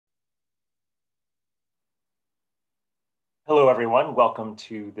Hello, everyone. Welcome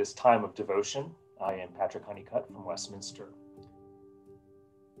to this time of devotion. I am Patrick Honeycutt from Westminster.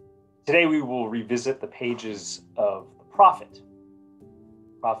 Today we will revisit the pages of the prophet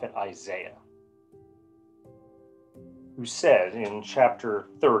Isaiah, who said in chapter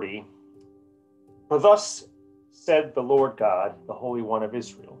 30, "For thus said the Lord God, the Holy One of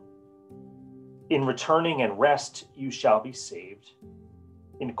Israel, in returning and rest you shall be saved,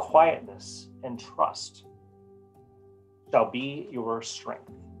 in quietness and trust shall be your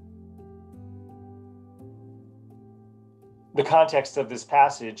strength." The context of this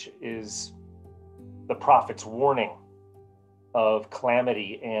passage is the prophet's warning of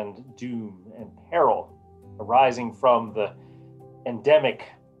calamity and doom and peril arising from the endemic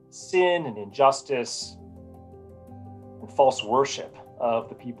sin and injustice and false worship of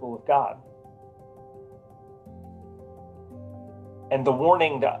the people of God. And the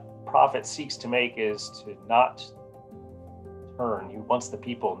warning that the prophet seeks to make is to not turn. He wants the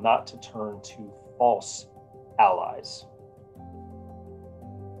people not to turn to false allies.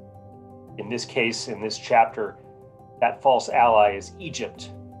 In this case, in this chapter, that false ally is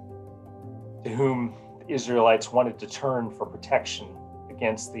Egypt, to whom the Israelites wanted to turn for protection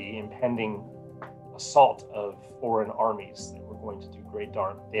against the impending assault of foreign armies that were going to do great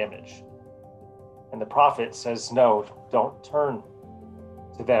damage. And the prophet says, no, don't turn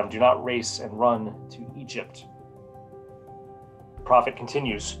to them. Do not race and run to Egypt. The prophet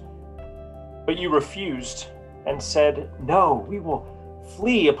continues, "But you refused and said, 'No, we will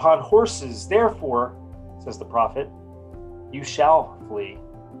flee upon horses. Therefore,' says the prophet, 'you shall flee.'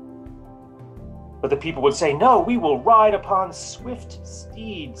 But the people would say, 'No, we will ride upon swift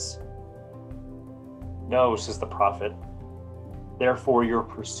steeds.' 'No,' says the prophet, 'therefore your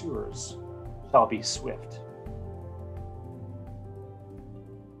pursuers shall be swift.'"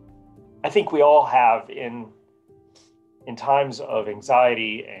 I think we all have in times of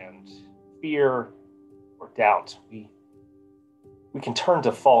anxiety and fear or doubt, we can turn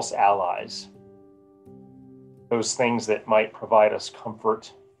to false allies, those things that might provide us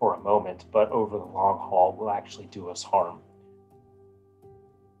comfort for a moment, but over the long haul will actually do us harm.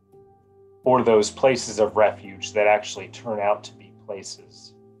 Or those places of refuge that actually turn out to be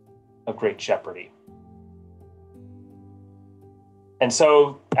places of great jeopardy. And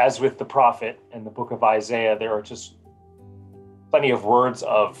so, as with the prophet and the book of Isaiah, there are just plenty of words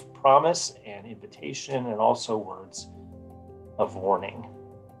of promise and invitation, and also words of warning.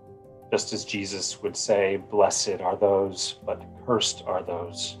 Just as Jesus would say, "Blessed are those, but cursed are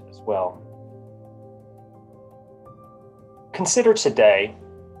those" as well. Consider today,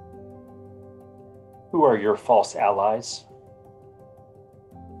 who are your false allies?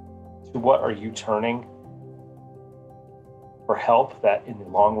 To what are you turning for help that in the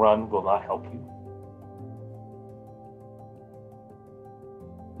long run will not help you?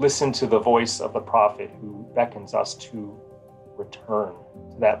 Listen to the voice of the prophet who beckons us to return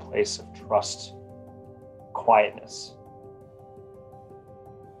to that place of trust, quietness.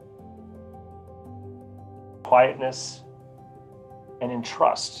 Quietness and in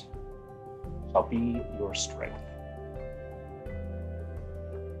trust shall be your strength.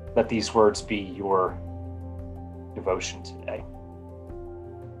 Let these words be your devotion today.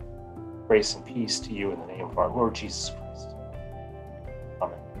 Grace and peace to you in the name of our Lord Jesus Christ.